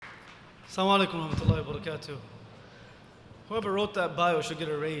Assalamu alaikum wa rahmatullahi wa barakatuh. Whoever wrote that bio should get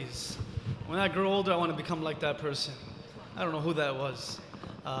a raise. When I grow older, I want to become like that person. I don't know who that was.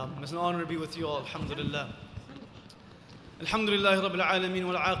 It's an honor to be with you all, alhamdulillah. Alhamdulillah Rabbil Alameen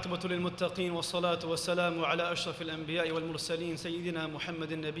wal aqibatu lil muttaqeen was salatu was salamu ala ashrafil anbiya'i wal mursaleen Sayyidina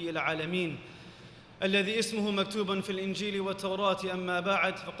Muhammadin Nabiyil Alameen الذي اسمه مكتوبا في الإنجيل والتوراة أما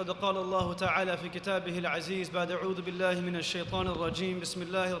بعد فقد قال الله تعالى في كتابه العزيز بعد أعوذ بالله من الشيطان الرجيم بسم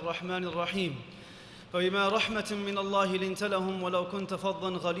الله الرحمن الرحيم فبما رحمة من الله لنت لهم ولو كنت فظا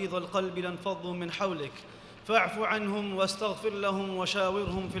غليظ القلب لانفضوا من حولك فاعف عنهم واستغفر لهم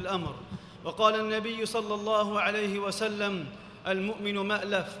وشاورهم في الأمر وقال النبي صلى الله عليه وسلم المؤمن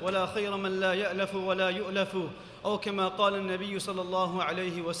مألف ولا خير من لا يألف ولا يؤلف أو كما قال النبي صلى الله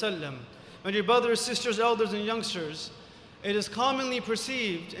عليه وسلم. My dear brothers, sisters, elders, and youngsters, it is commonly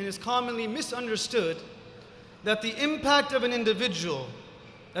perceived and is commonly misunderstood that the impact of an individual,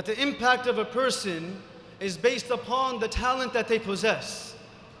 that the impact of a person is based upon the talent that they possess.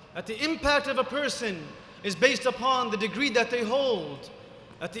 That the impact of a person is based upon the degree that they hold.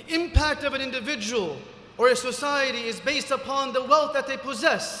 That the impact of an individual or a society is based upon the wealth that they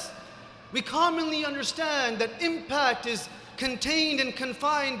possess. We commonly understand that impact is contained and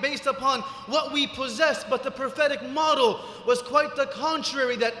confined based upon what we possess, but the prophetic model was quite the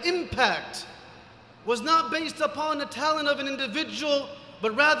contrary. That impact was not based upon the talent of an individual,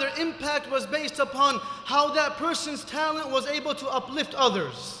 but rather impact was based upon how that person's talent was able to uplift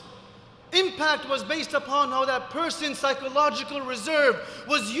others. Impact was based upon how that person's psychological reserve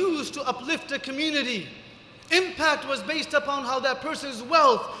was used to uplift a community. Impact was based upon how that person's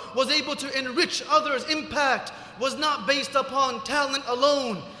wealth was able to enrich others. Impact was not based upon talent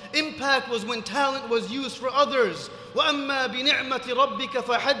alone. Impact was when talent was used for others. وَأَمَّا بِنِعْمَةِ رَبِّكَ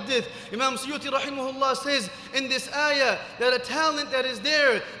فَحَدِّثْ. Imam Suyuti rahimahullah says in this ayah that a talent that is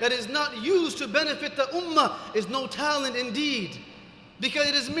there, that is not used to benefit the ummah, is no talent indeed. Because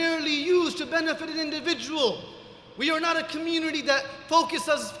it is merely used to benefit an individual. We are not a community that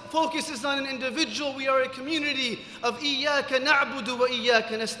focuses on an individual. We are a community of إِيَّاكَ نَعْبُدُ وَإِيَّاكَ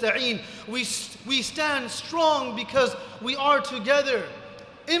نَسْتَعِينُ. We stand strong because we are together.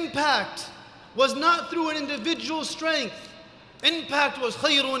 Impact was not through an individual's strength. Impact was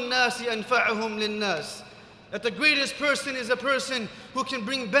خَيْرُ النَّاسِ أَنْفَعُهُمْ لِلنَّاسِ. That the greatest person is a person who can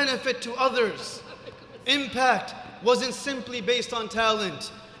bring benefit to others. Impact wasn't simply based on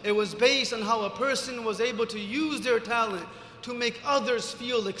talent. It was based on how a person was able to use their talent to make others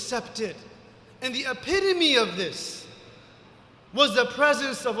feel accepted. And the epitome of this was the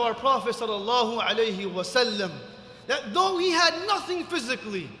presence of our Prophet sallallahu alaihi wasallam. That though he had nothing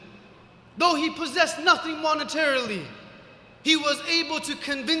physically, though he possessed nothing monetarily, he was able to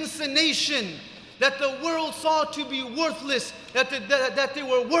convince a nation that the world saw to be worthless, that they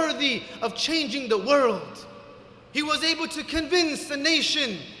were worthy of changing the world. He was able to convince the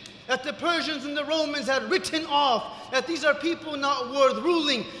nation that the Persians and the Romans had written off, that these are people not worth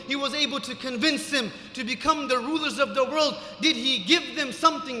ruling. He was able to convince them to become the rulers of the world. Did he give them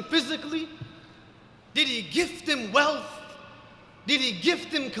something physically? Did he gift them wealth? Did he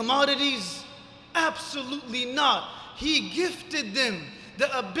gift them commodities? Absolutely not. He gifted them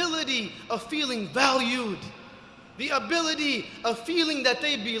the ability of feeling valued, the ability of feeling that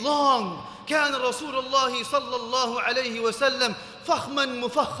they belong. كان رسول الله صلى الله عليه وسلم فخما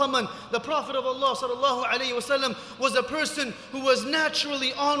مفخما. The Prophet of Allah صلى الله عليه وسلم was a person who was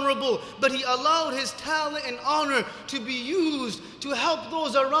naturally honorable, but he allowed his talent and honor to be used to help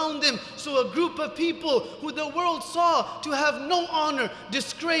those around him. So a group of people who the world saw to have no honor,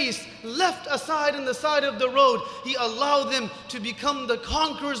 disgrace, left aside on the side of the road, he allowed them to become the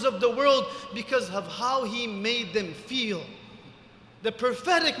conquerors of the world because of how he made them feel. The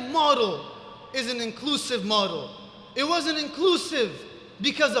prophetic model is an inclusive model. It wasn't inclusive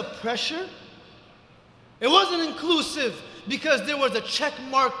because of pressure. It wasn't inclusive because there was a check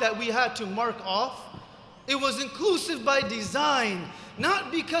mark that we had to mark off. It was inclusive by design,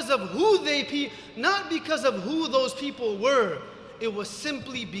 not because of who those people were. It was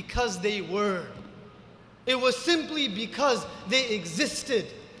simply because they were. It was simply because they existed.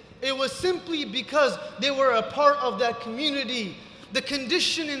 It was simply because they were a part of that community. The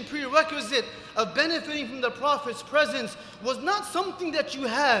condition and prerequisite of benefiting from the Prophet's presence was not something that you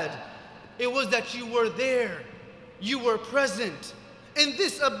had. It was that you were there. You were present. And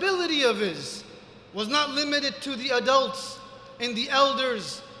this ability of his was not limited to the adults and the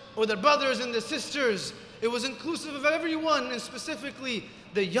elders or the brothers and the sisters. It was inclusive of everyone, and specifically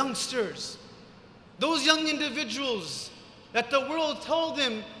the youngsters. Those young individuals that the world told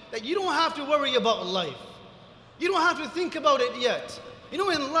them that you don't have to worry about life. You don't have to think about it yet. You know,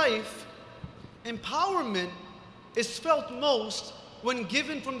 in life, Empowerment is felt most when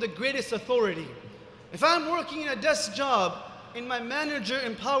given from the greatest authority. If I'm working in a desk job and my manager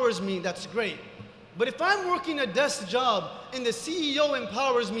empowers me, that's great. But if I'm working a desk job and the CEO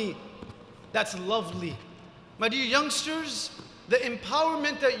empowers me, that's lovely. My dear youngsters, the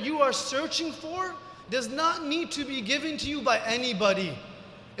empowerment that you are searching for does not need to be given to you by anybody.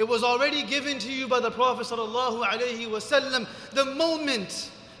 It was already given to you by the Prophet ﷺ the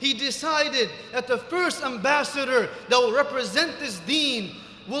moment he decided that the first ambassador that will represent this deen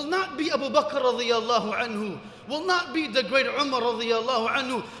will not be Abu Bakr radiyallahu anhu, will not be the great Umar radiyallahu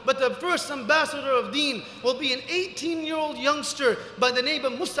anhu, but the first ambassador of deen will be an 18-year-old youngster by the name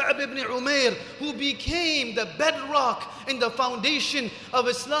of Mus'ab ibn Umair, who became the bedrock and the foundation of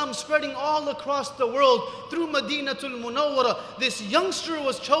Islam spreading all across the world through Madinatul Munawwara. This youngster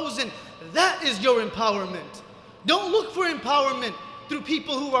was chosen. That is your empowerment. Don't look for empowerment through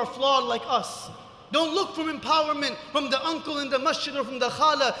people who are flawed like us. Don't look for empowerment from the uncle in the masjid or from the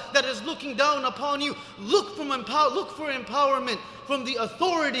khala that is looking down upon you. Look for empowerment from the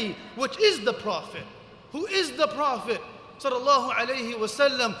authority, which is the Prophet. Who is the Prophet? Sallallahu alayhi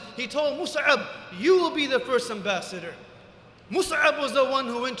wasallam. He told Mus'ab, you will be the first ambassador. Mus'ab was the one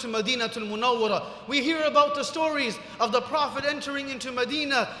who went to Madinatul Munawwara. We hear about the stories of the Prophet entering into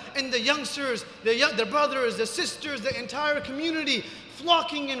Medina and the youngsters, the brothers, the sisters, the entire community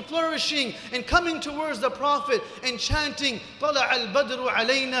flocking and flourishing and coming towards the Prophet and chanting, طَلَعَ الْبَدْرُ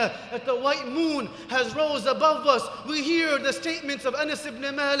عَلَيْنَا, that the white moon has rose above us. We hear the statements of Anas ibn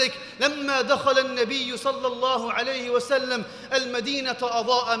Malik, لَمَّا دَخَلَ النَّبِيُّ صَلَّى اللَّهُ عَلَيْهِ وَسَلَّمَ الْمَدِينَةَ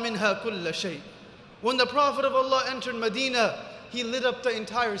أَضَاءَ مِنْهَا كُلَّ شَيْءٍ. When the Prophet of Allah entered Medina, he lit up the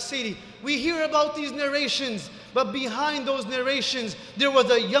entire city. We hear about these narrations, but behind those narrations, there was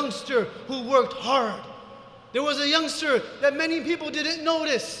a youngster who worked hard. There was a youngster that many people didn't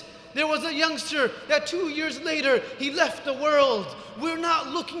notice. There was a youngster that 2 years later, he left the world. We're not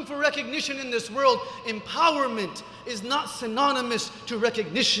looking for recognition in this world. Empowerment is not synonymous to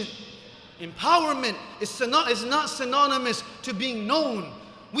recognition. Empowerment is not synonymous to being known.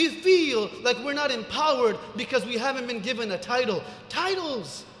 We feel like we're not empowered because we haven't been given a title.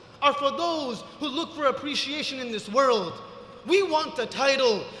 Titles are for those who look for appreciation in this world. We want the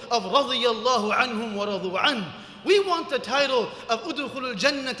title of radiyallahu anhum wa radu an. We want the title of udkhulul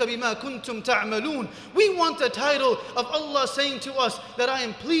jannata bima kuntum ta'malun. We want the title of Allah saying to us that I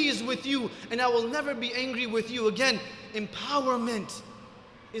am pleased with you and I will never be angry with you again. Empowerment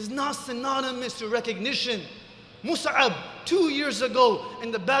is not synonymous to recognition. Mus'ab 2 years ago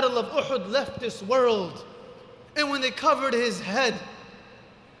in the battle of Uhud left this world, and when they covered his head,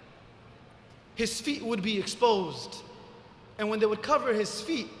 his feet would be exposed. And when they would cover his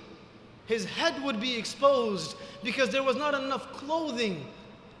feet, his head would be exposed because there was not enough clothing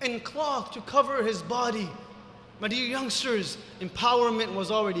and cloth to cover his body. My dear youngsters, empowerment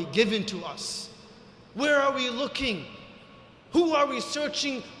was already given to us. Where are we looking? Who are we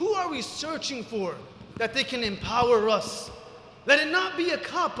searching? Who are we searching for that they can empower us? Let it not be a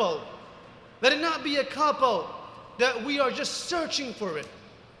cop-out. Let it not be a cop-out that we are just searching for it.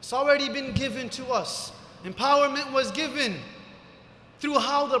 It's already been given to us. Empowerment was given through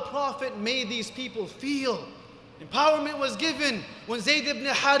how the Prophet made these people feel. Empowerment was given when Zayd ibn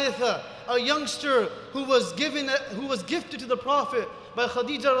Haritha, a youngster who was gifted to the Prophet by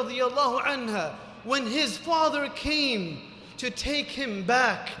Khadija radiyallahu anha, when his father came to take him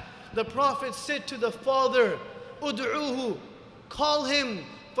back, the Prophet said to the father, "Ud'uhu, call him,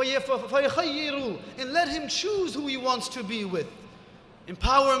 فَيَخَيِّرُ, and let him choose who he wants to be with."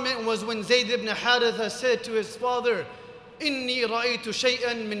 Empowerment was when Zayd ibn Haritha said to his father, "Inni ra'aytu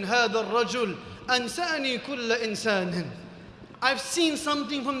shay'an min hadha ar-rajul ansani kulla insanin." I've seen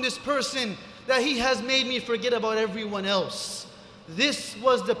something from this person that he has made me forget about everyone else. This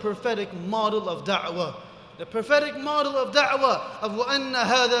was the prophetic model of da'wah. The prophetic model of da'wah of وَأَنَّ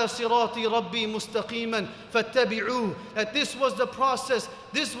هَذَا صِرَاطِي رَبِّي مُسْتَقِيمًا فَاتَّبِعُوهُ. That this was the process,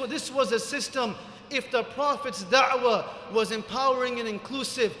 this was a system. If the Prophet's da'wah was empowering and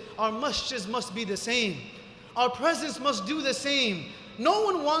inclusive, our masjids must be the same. Our presence must do the same. No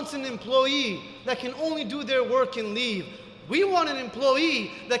one wants an employee that can only do their work and leave. We want an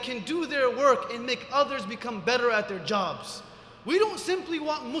employee that can do their work and make others become better at their jobs. We don't simply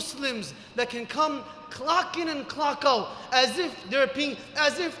want Muslims that can come, clock in and clock out as if they're being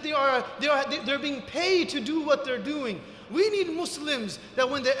paid to do what they're doing. We need Muslims that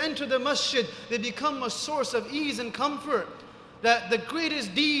when they enter the masjid, they become a source of ease and comfort. That the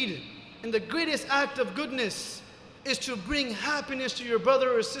greatest deed and the greatest act of goodness is to bring happiness to your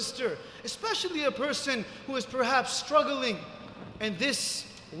brother or sister, especially a person who is perhaps struggling. And this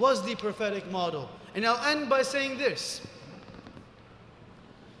was the prophetic model. And I'll end by saying this,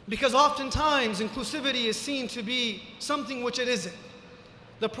 because oftentimes inclusivity is seen to be something which it isn't.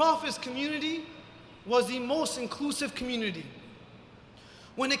 The Prophet's community was the most inclusive community.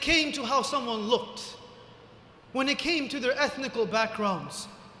 When it came to how someone looked, when it came to their ethnical backgrounds,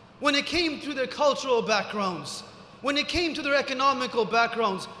 when it came to their cultural backgrounds, when it came to their economical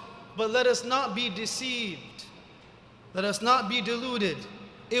backgrounds. But let us not be deceived. Let us not be deluded.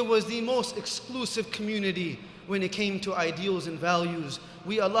 It was the most exclusive community when it came to ideals and values.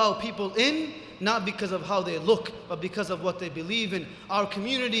 We allow people in, not because of how they look, but because of what they believe in. Our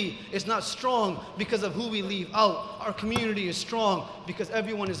community is not strong because of who we leave out. Our community is strong because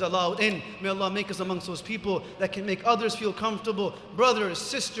everyone is allowed in. May Allah make us amongst those people that can make others feel comfortable, brothers,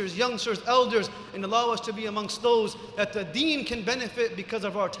 sisters, youngsters, elders, and allow us to be amongst those that the deen can benefit because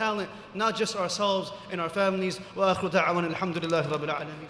of our talent, not just ourselves and our families. Wa akhiru da'wana alhamdulillahi rabbil alameen.